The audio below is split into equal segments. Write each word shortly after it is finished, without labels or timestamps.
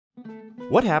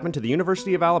What happened to the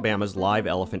University of Alabama's live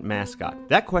elephant mascot?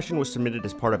 That question was submitted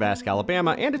as part of Ask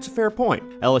Alabama, and it's a fair point.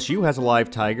 LSU has a live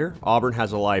tiger, Auburn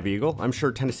has a live eagle, I'm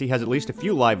sure Tennessee has at least a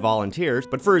few live volunteers,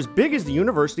 but for as big as the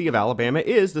University of Alabama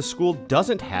is, the school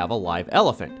doesn't have a live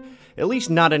elephant. At least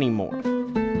not anymore.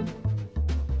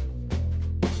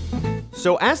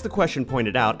 So as the question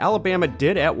pointed out, Alabama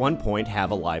did at one point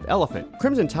have a live elephant.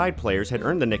 Crimson Tide players had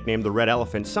earned the nickname the Red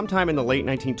Elephant sometime in the late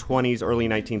 1920s, early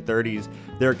 1930s.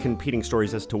 There are competing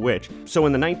stories as to which. So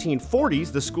in the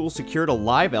 1940s, the school secured a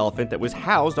live elephant that was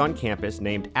housed on campus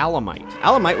named Alamite.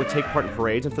 Alamite would take part in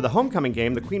parades, and for the homecoming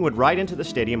game, the Queen would ride into the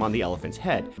stadium on the elephant's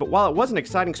head. But while it was an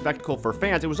exciting spectacle for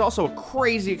fans, it was also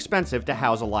crazy expensive to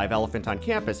house a live elephant on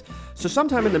campus. So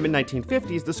sometime in the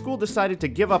mid-1950s, the school decided to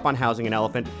give up on housing an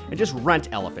elephant and just rent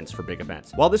elephants for big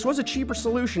events. While this was a cheaper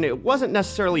solution, it wasn't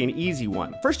necessarily an easy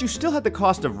one. First, you still had the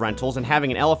cost of rentals, and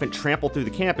having an elephant trample through the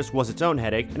campus was its own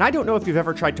headache. And I don't know if you've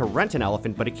ever tried to rent an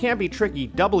elephant, but it can be tricky,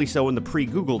 doubly so in the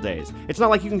pre-Google days. It's not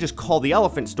like you can just call the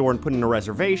elephant store and put in a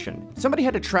reservation. Somebody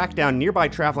had to track down nearby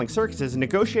traveling circuses and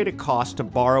negotiate a cost to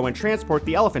borrow and transport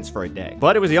the elephants for a day.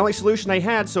 But it was the only solution they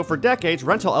had, so for decades,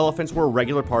 rental elephants were a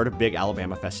regular part of big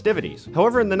Alabama festivities.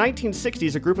 However, in the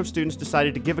 1960s, a group of students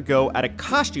decided to give a go at a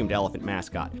costumed elephant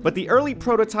mascot, but the early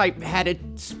prototype had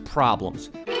its problems.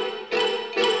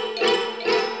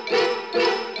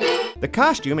 The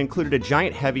costume included a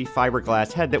giant heavy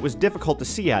fiberglass head that was difficult to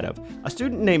see out of. A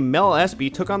student named Mel Espy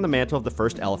took on the mantle of the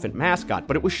first elephant mascot,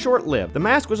 but it was short-lived. The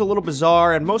mask was a little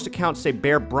bizarre, and most accounts say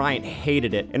Bear Bryant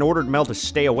hated it and ordered Mel to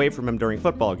stay away from him during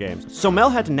football games. So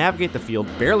Mel had to navigate the field,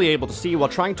 barely able to see, while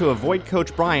trying to avoid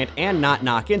Coach Bryant and not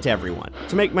knock into everyone.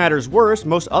 To make matters worse,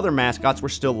 most other mascots were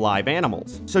still live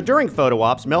animals. So during photo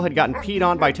ops, Mel had gotten peed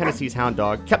on by Tennessee's hound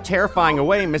dog, kept terrifying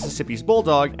away Mississippi's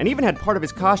bulldog, and even had part of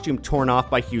his costume torn off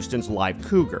by Houston's live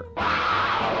cougar.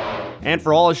 And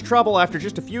for all his trouble, after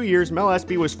just a few years, Mel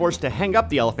Espy was forced to hang up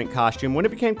the elephant costume when it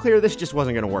became clear this just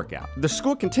wasn't going to work out. The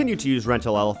school continued to use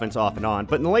rental elephants off and on,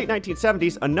 but in the late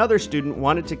 1970s, another student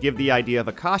wanted to give the idea of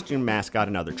a costume mascot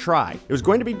another try. It was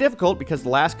going to be difficult because the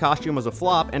last costume was a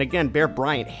flop, and again, Bear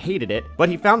Bryant hated it, but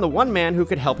he found the one man who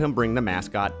could help him bring the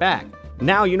mascot back.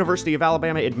 Now University of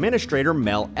Alabama administrator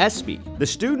Mel Espy. The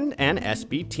student and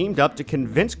Espy teamed up to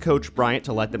convince Coach Bryant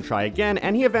to let them try again,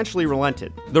 and he eventually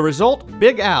relented. The result?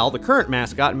 Big Al, the current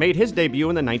mascot, made his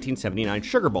debut in the 1979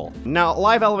 Sugar Bowl. Now,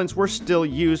 live elephants were still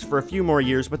used for a few more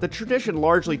years, but the tradition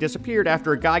largely disappeared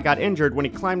after a guy got injured when he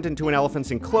climbed into an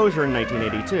elephant's enclosure in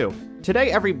 1982.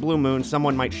 Today, every blue moon,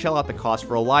 someone might shell out the cost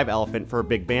for a live elephant for a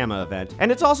big Bama event.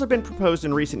 And it's also been proposed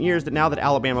in recent years that now that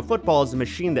Alabama football is a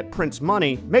machine that prints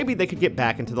money, maybe they could get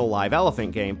back into the live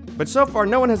elephant game. But so far,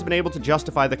 no one has been able to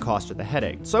justify the cost or the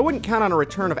headache. So I wouldn't count on a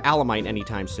return of Alamite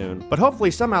anytime soon. But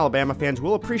hopefully some Alabama fans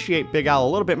will appreciate Big Al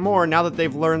a little bit more now that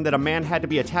they've learned that a man had to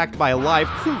be attacked by a live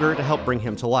cougar to help bring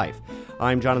him to life.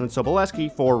 I'm Jonathan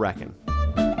Soboleski for Reckin.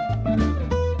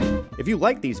 If you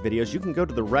like these videos, you can go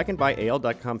to the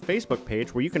ReckonByAL.com Facebook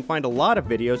page where you can find a lot of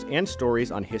videos and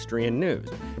stories on history and news.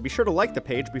 Be sure to like the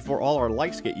page before all our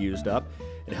likes get used up.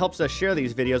 It helps us share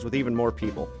these videos with even more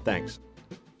people. Thanks.